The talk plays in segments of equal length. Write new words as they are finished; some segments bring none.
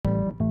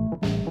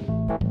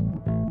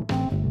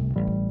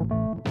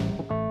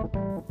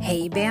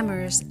Hey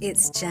Bammers,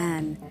 it's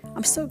Jen.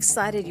 I'm so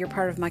excited you're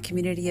part of my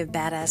community of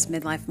badass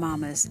midlife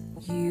mamas.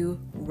 You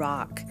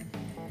rock.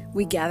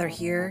 We gather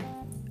here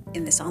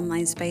in this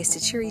online space to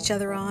cheer each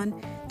other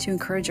on, to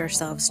encourage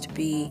ourselves to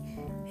be,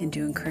 and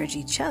to encourage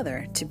each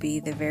other to be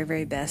the very,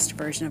 very best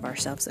version of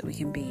ourselves that we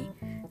can be.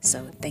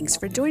 So thanks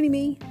for joining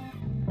me.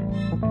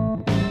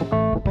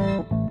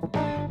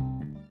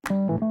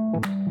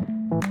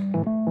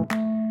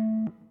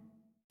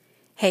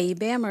 Hey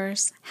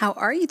Bammers, how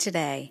are you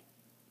today?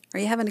 Are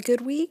you having a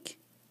good week?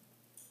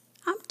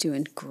 I'm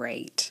doing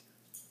great.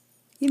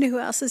 You know who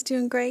else is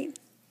doing great?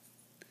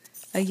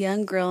 A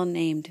young girl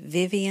named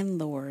Vivian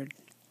Lord.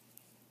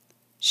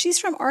 She's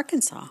from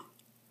Arkansas.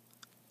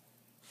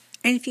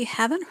 And if you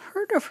haven't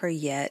heard of her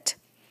yet,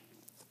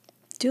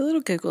 do a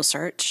little Google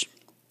search.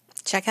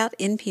 Check out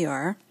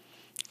NPR.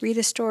 Read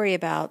a story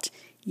about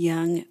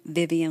young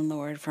Vivian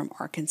Lord from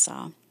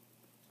Arkansas.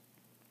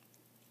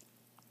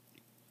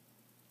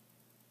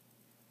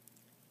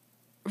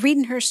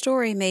 Reading her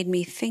story made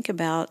me think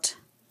about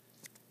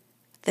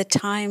the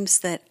times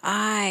that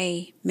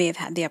I may have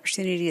had the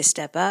opportunity to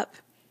step up,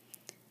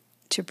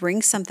 to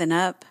bring something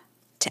up,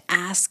 to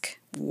ask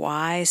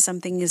why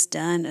something is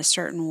done a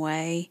certain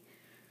way,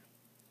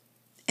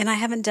 and I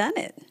haven't done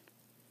it.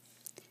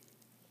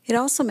 It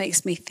also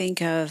makes me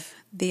think of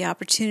the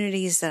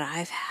opportunities that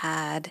I've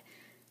had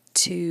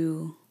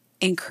to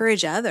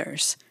encourage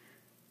others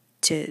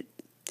to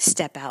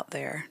step out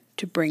there,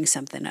 to bring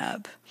something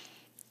up,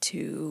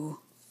 to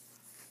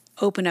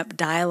open up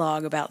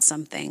dialogue about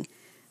something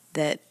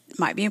that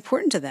might be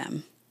important to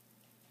them.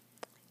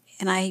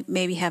 And I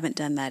maybe haven't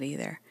done that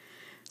either.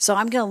 So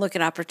I'm going to look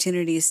at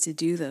opportunities to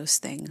do those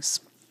things.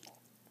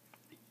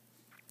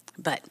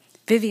 But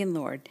Vivian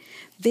Lord.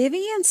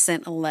 Vivian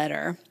sent a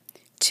letter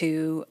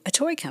to a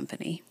toy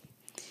company.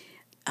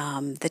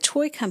 The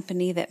toy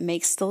company that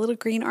makes the little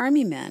green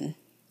army men.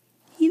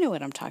 You know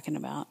what I'm talking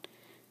about.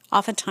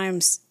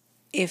 Oftentimes,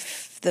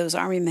 if those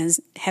army men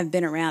have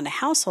been around a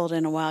household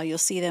in a while, you'll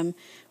see them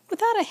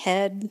without a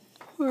head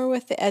or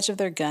with the edge of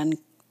their gun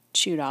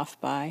chewed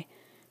off by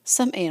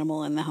some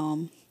animal in the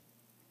home.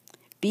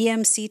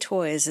 BMC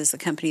Toys is the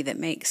company that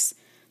makes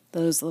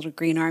those little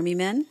green army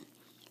men.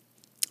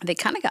 They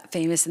kind of got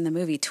famous in the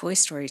movie Toy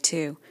Story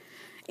 2.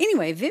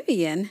 Anyway,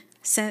 Vivian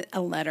sent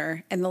a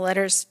letter, and the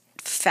letter's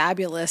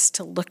fabulous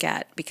to look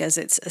at because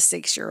it's a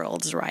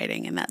 6-year-old's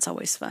writing, and that's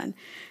always fun.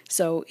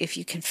 So if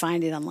you can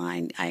find it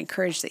online, I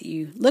encourage that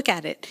you look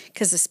at it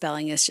because the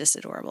spelling is just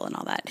adorable and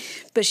all that.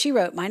 But she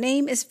wrote, "My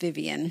name is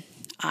Vivian.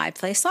 I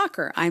play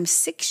soccer. I'm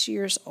 6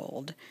 years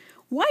old.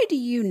 Why do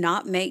you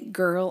not make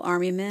girl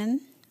army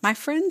men? My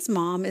friend's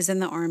mom is in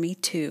the army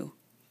too."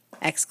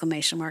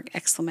 Exclamation mark,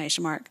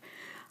 exclamation mark.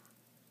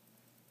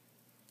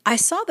 I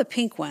saw the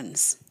pink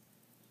ones,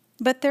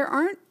 but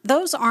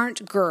those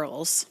aren't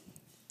girls.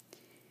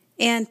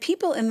 And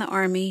people in the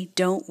army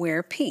don't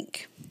wear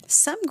pink.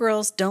 Some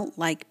girls don't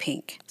like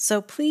pink. So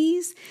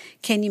please,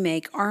 can you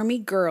make army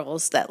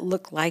girls that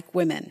look like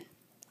women?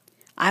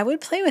 I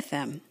would play with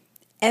them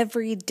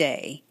every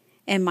day,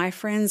 and my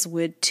friends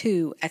would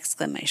too,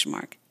 exclamation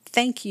mark.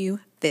 Thank you,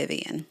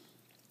 Vivian.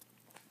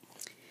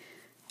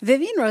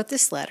 Vivian wrote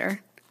this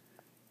letter.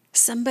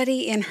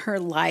 Somebody in her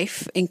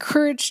life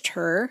encouraged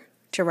her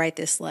to write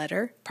this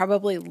letter,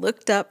 probably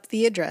looked up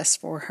the address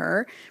for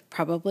her,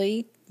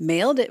 probably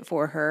mailed it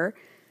for her,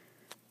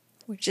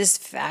 which is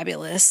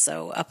fabulous.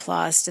 So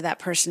applause to that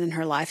person in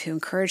her life who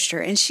encouraged her,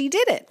 and she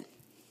did it.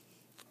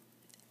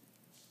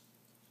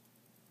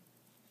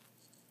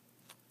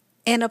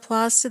 And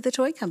applause to the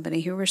toy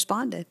company who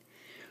responded.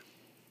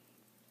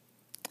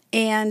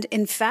 And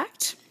in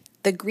fact,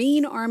 the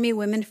Green Army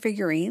Women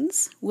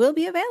figurines will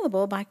be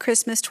available by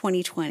Christmas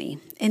 2020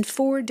 in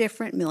 4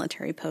 different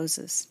military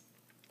poses.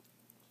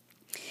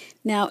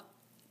 Now,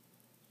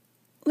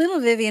 little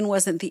Vivian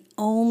wasn't the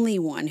only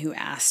one who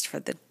asked for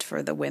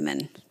the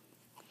women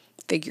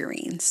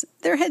figurines.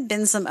 There had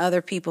been some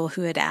other people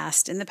who had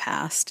asked in the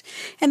past,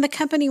 and the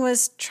company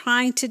was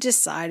trying to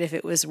decide if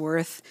it was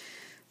worth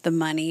the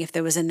money, if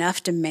there was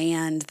enough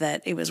demand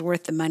that it was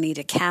worth the money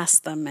to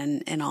cast them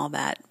and all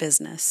that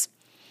business.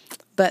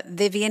 But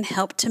Vivian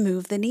helped to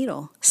move the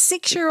needle.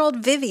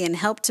 6-year-old Vivian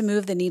helped to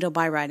move the needle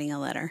by writing a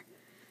letter.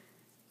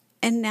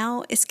 And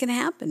now it's going to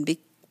happen,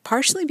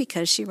 partially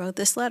because she wrote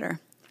this letter.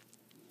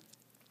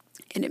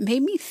 And it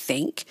made me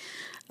think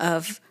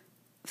of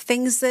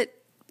things that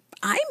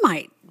I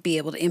might be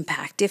able to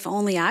impact if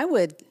only I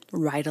would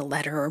write a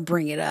letter or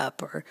bring it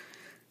up or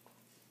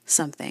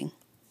something.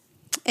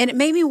 And it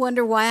made me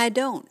wonder why I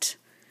don't.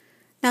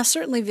 Now,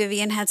 certainly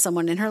Vivian had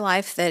someone in her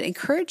life that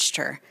encouraged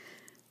her.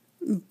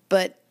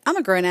 But I'm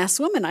a grown-ass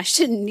woman. I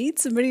shouldn't need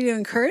somebody to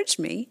encourage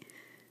me.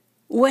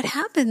 What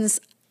happens,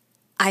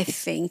 I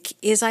think,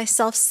 is I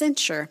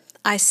self-censure.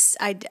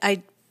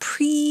 I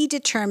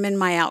predetermine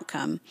my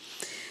outcome.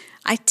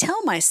 I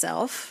tell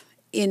myself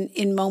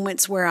in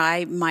moments where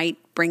I might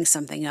bring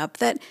something up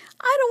that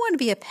I don't want to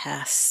be a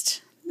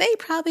pest. They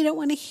probably don't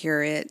want to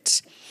hear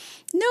it.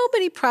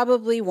 Nobody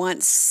probably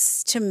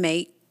wants to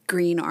make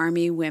Green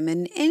Army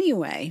women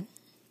anyway.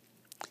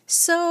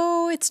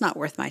 so it's not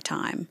worth my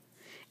time.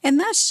 And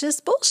that's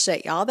just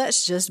bullshit, y'all.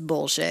 That's just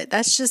bullshit.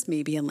 That's just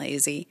me being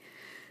lazy.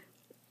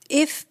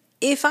 If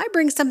I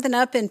bring something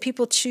up and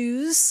people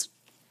choose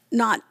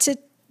not to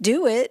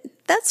do it,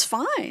 that's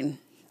fine.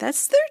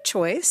 That's their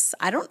choice.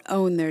 I don't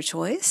own their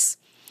choice.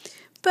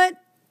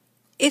 But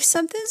if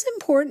something's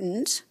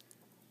important,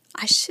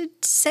 I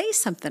should say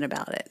something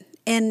about it.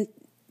 And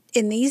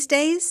in these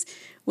days,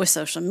 with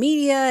social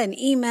media and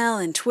email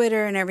and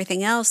Twitter and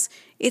everything else,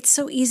 it's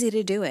so easy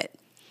to do it.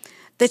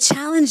 The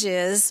challenge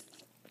is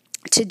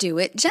to do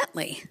it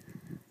gently.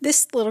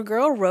 This little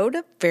girl wrote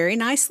a very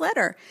nice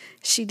letter.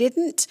 She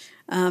didn't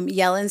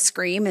yell and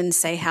scream and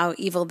say how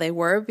evil they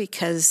were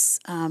because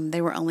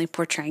they were only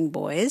portraying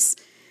boys.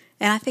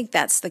 And I think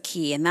that's the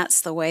key, and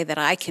that's the way that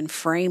I can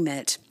frame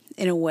it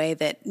in a way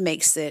that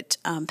makes it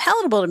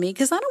palatable to me,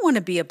 because I don't want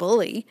to be a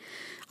bully.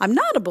 I'm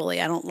not a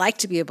bully. I don't like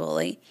to be a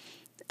bully.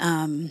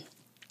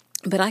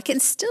 But I can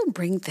still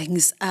bring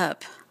things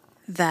up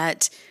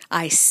that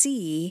I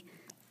see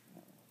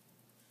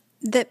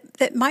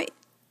that might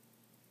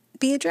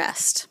be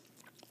addressed.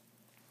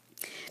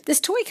 This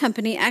toy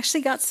company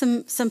actually got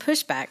some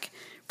pushback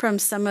from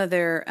some of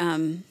their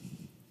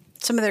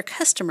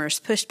customers,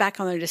 pushed back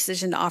on their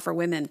decision to offer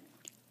women.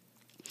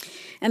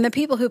 And the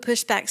people who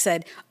pushed back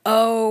said,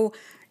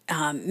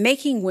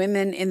 making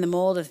women in the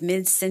mold of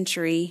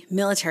mid-century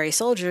military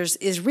soldiers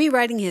is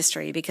rewriting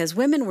history because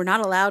women were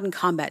not allowed in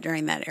combat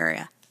during that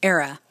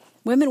era.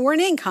 Women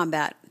weren't in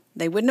combat.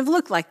 They wouldn't have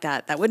looked like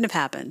that. That wouldn't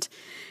have happened.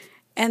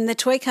 And the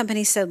toy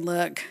company said,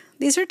 look,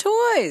 these are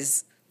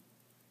toys.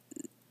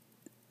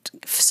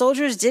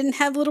 Soldiers didn't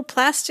have little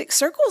plastic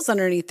circles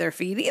underneath their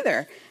feet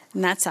either.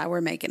 And that's how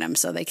we're making them,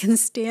 so they can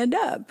stand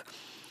up.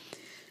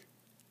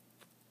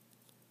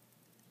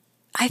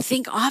 I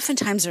think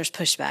oftentimes there's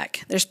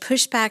pushback. There's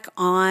pushback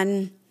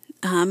on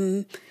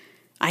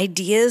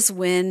ideas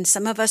when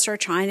some of us are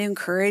trying to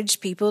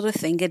encourage people to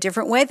think a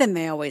different way than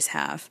they always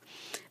have.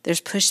 There's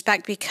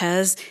pushback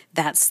because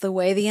that's the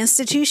way the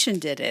institution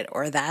did it,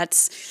 or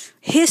that's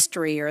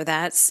history, or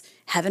that's,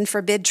 heaven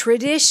forbid,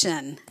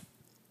 tradition.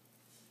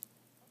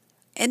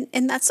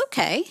 And that's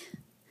okay.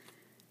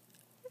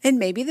 And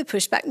maybe the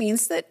pushback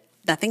means that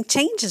nothing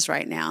changes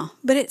right now,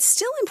 but it's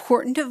still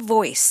important to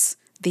voice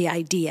the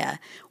idea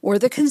or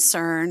the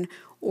concern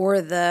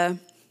or the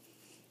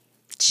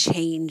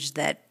change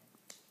that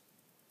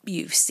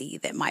you see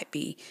that might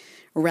be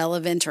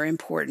relevant or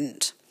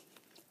important.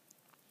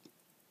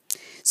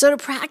 So to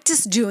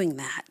practice doing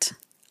that,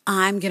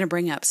 I'm going to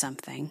bring up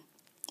something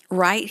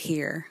right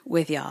here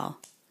with y'all.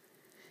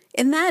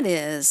 And that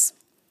is,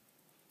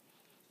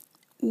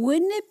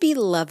 wouldn't it be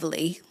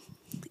lovely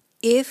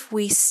if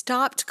we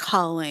stopped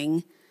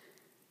calling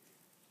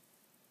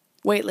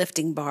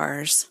weightlifting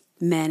bars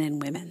men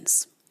and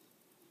women's?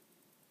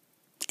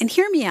 And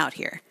hear me out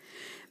here.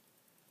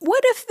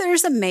 What if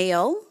there's a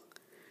male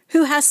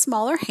who has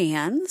smaller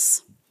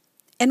hands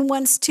and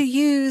wants to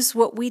use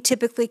what we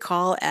typically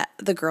call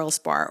the girls'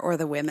 bar or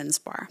the women's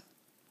bar?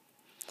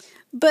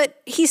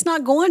 But he's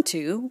not going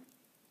to,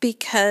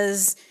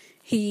 because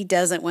he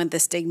doesn't want the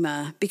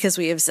stigma, because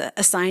we have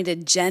assigned a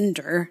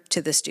gender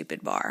to the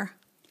stupid bar.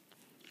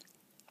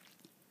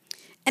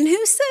 And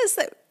who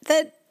says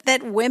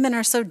that women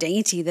are so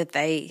dainty that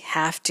they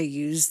have to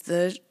use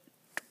the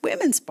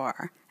women's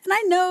bar? And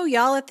I know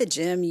y'all at the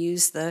gym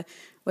use the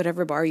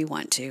whatever bar you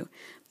want to,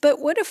 but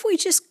what if we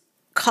just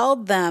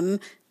called them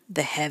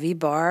the heavy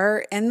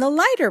bar and the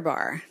lighter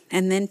bar,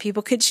 and then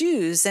people could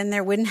choose and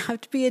there wouldn't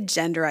have to be a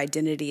gender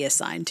identity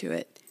assigned to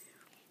it?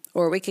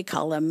 Or we could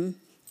call them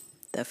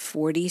the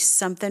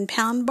 40-something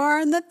pound bar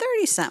and the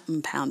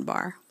 30-something pound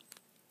bar.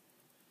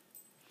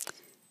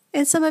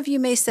 And some of you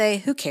may say,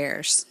 who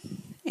cares?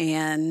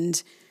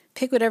 And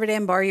pick whatever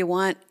damn bar you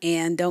want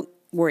and don't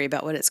worry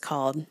about what it's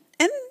called.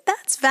 And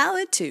that's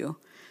valid too.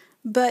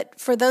 But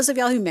for those of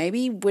y'all who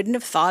maybe wouldn't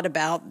have thought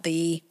about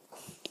the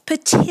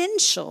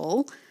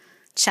potential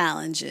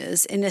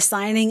challenges in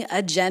assigning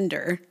a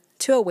gender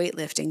to a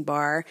weightlifting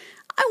bar,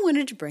 I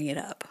wanted to bring it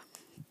up.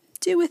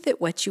 Do with it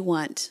what you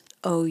want,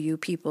 oh, you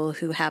people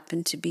who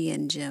happen to be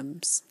in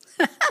gyms.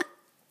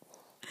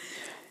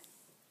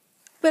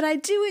 But I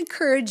do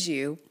encourage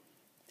you,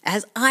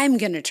 as I'm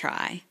going to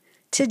try,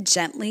 to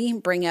gently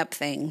bring up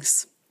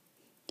things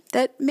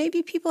that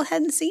maybe people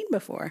hadn't seen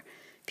before,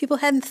 people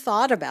hadn't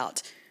thought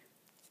about.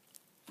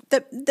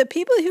 The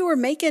people who were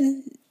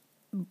making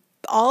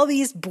all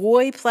these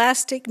boy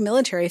plastic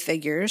military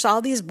figures,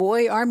 all these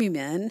boy army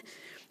men,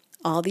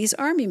 all these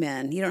army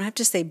men. You don't have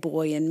to say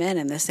boy and men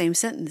in the same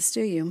sentence,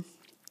 do you?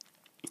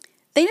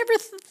 They never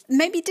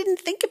maybe didn't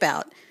think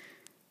about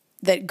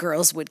that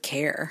girls would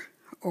care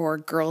or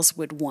girls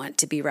would want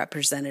to be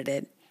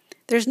represented.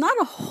 There's not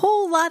a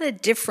whole lot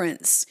of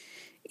difference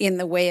in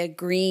the way a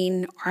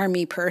green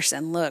army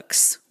person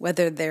looks,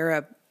 whether they're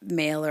a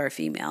male or a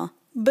female.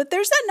 But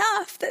there's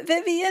enough that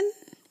Vivian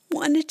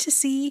wanted to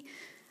see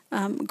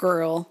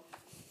girl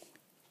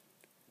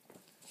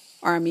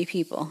army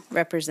people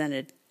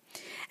represented.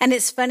 And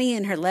it's funny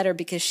in her letter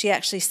because she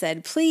actually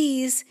said,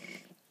 please,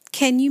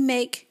 can you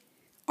make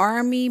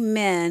army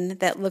men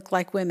that look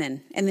like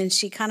women. And then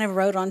she kind of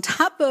wrote on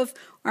top of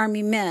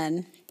army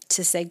men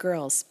to say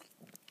girls.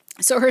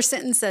 So her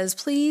sentence says,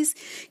 please,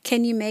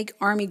 can you make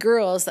army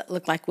girls that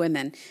look like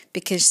women?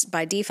 Because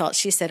by default,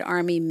 she said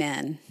army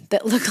men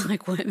that look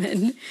like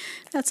women.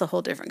 That's a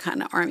whole different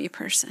kind of army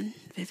person,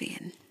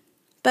 Vivian.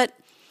 But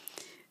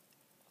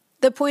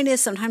the point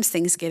is sometimes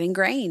things get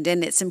ingrained,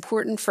 and it's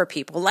important for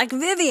people like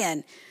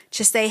Vivian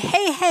to say,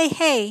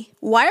 hey,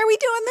 why are we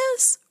doing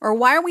this? Or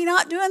why are we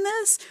not doing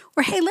this?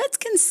 Or hey, let's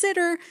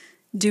consider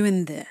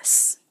doing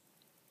this.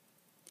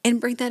 And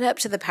bring that up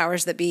to the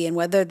powers that be, and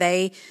whether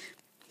they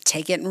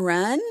take it and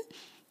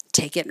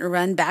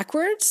run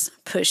backwards,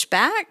 push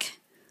back,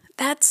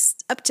 that's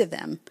up to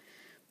them.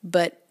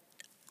 But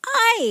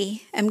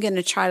I am going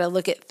to try to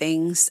look at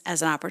things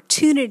as an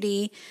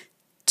opportunity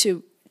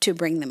to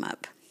bring them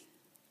up.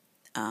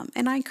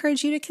 And I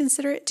encourage you to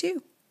consider it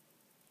too.